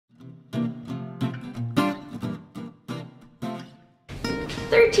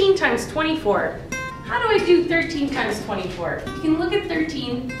13 times 24. How do I do 13 times 24? You can look at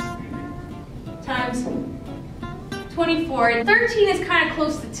 13 times 24. 13 is kind of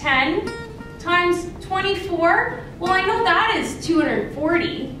close to 10 times 24. Well, I know that is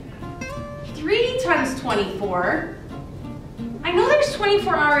 240. 3 times 24. I know there's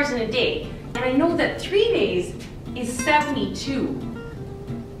 24 hours in a day, and I know that 3 days is 72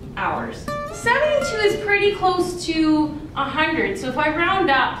 hours. 72 is pretty close to 100, so if I round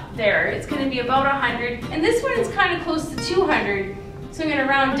up there, it's going to be about 100, and this one is kind of close to 200, so I'm going to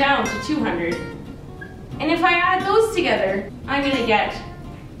round down to 200. And if I add those together, I'm going to get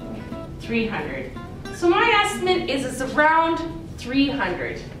 300. So my estimate is it's around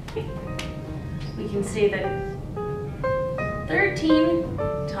 300. We can say that 13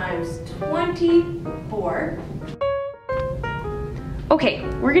 times 24. Okay,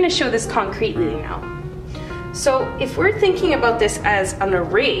 we're going to show this concretely now. So if we're thinking about this as an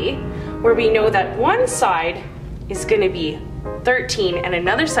array, where we know that one side is going to be 13 and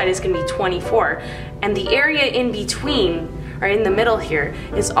another side is going to be 24, and the area in between, or in the middle here,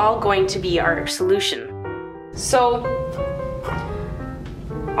 is all going to be our solution. So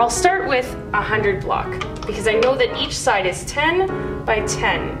I'll start with a 100 block, because I know that each side is 10 by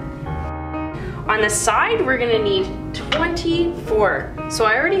 10. On the side, we're going to need 24. So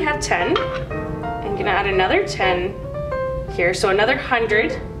I already have 10. I'm going to add another 10 here, so another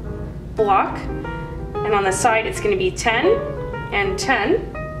 100 block. And on the side, it's going to be 10 and 10.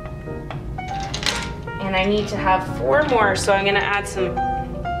 And I need to have 4 more, so I'm going to add some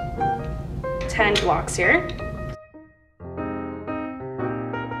 10 blocks here.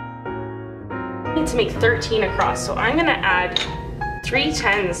 I need to make 13 across, so I'm going to add 3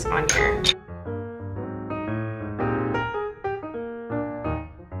 10s on here.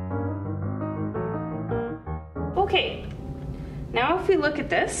 Okay, now if we look at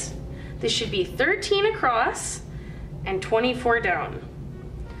this, this should be 13 across and 24 down.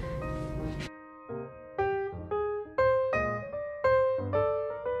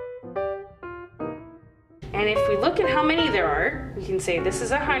 And if we look at how many there are, we can say this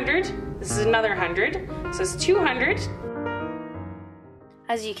is 100, this is another 100, so it's 200.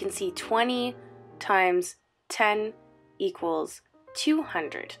 As you can see, 20 times 10 equals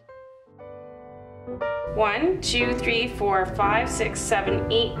 200. 1, 2, 3, 4, 5, 6,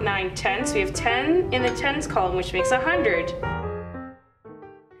 7, 8, 9, 10. So we have 10 in the tens column, which makes 100.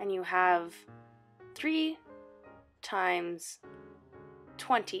 And you have 3 times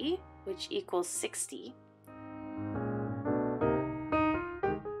 20, which equals 60.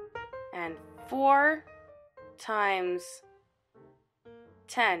 And 4 times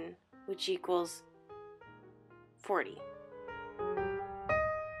 10, which equals 40.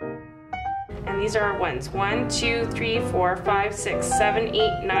 And these are our ones. 1, 2, 3, 4, 5, 6, 7,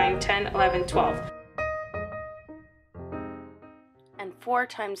 8, 9, 10, 11, 12. And 4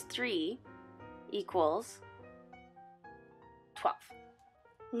 times 3 equals 12.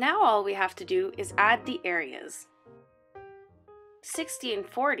 Now all we have to do is add the areas. 60 and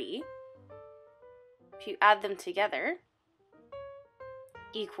 40, if you add them together,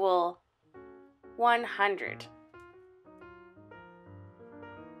 equal 100.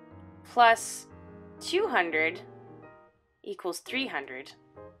 Plus 200 equals 300.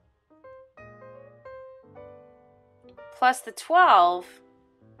 Plus the 12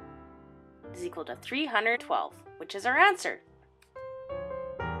 is equal to 312, which is our answer.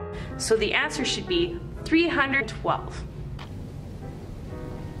 So the answer should be 312.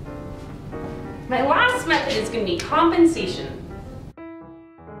 My last method is going to be compensation.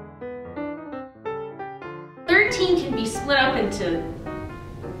 13 can be split up into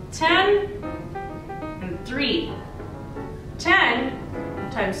 10 and 3. 10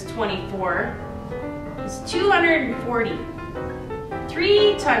 times 24 is 240.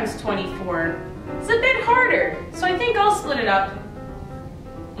 3 times 24 is a bit harder, so I think I'll split it up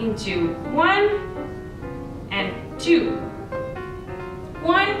into 1 and 2.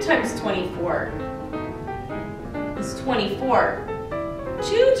 1 times 24 is 24.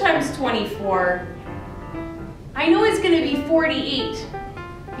 2 times 24, I know it's going to be 48.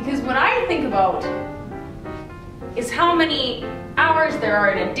 Because what I think about is how many hours there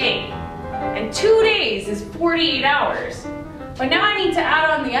are in a day. And 2 days is 48 hours. But now I need to add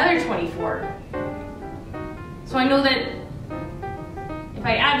on the other 24. So I know that if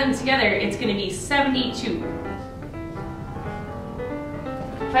I add them together, it's going to be 72.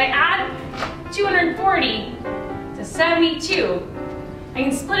 If I add 240 to 72, I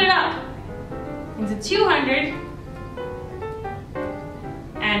can split it up into 200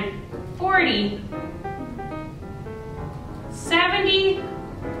 and 40, 70,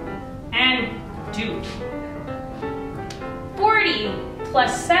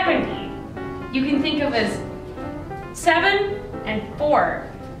 of as 7 and 4,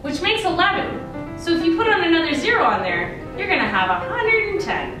 which makes 11. So if you put on another 0 on there, you're gonna have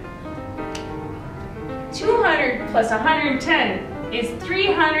 110. 200 plus 110 is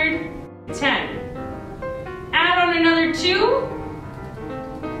 310. Add on another 2,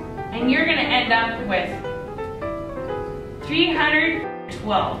 and you're gonna end up with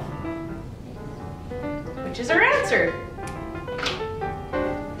 312, which is our answer.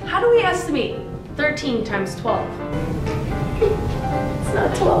 How do we estimate 13 times 12? It's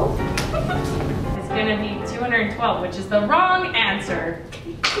not 12. It's gonna be 212, which is the wrong answer.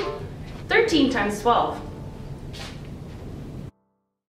 13 times 12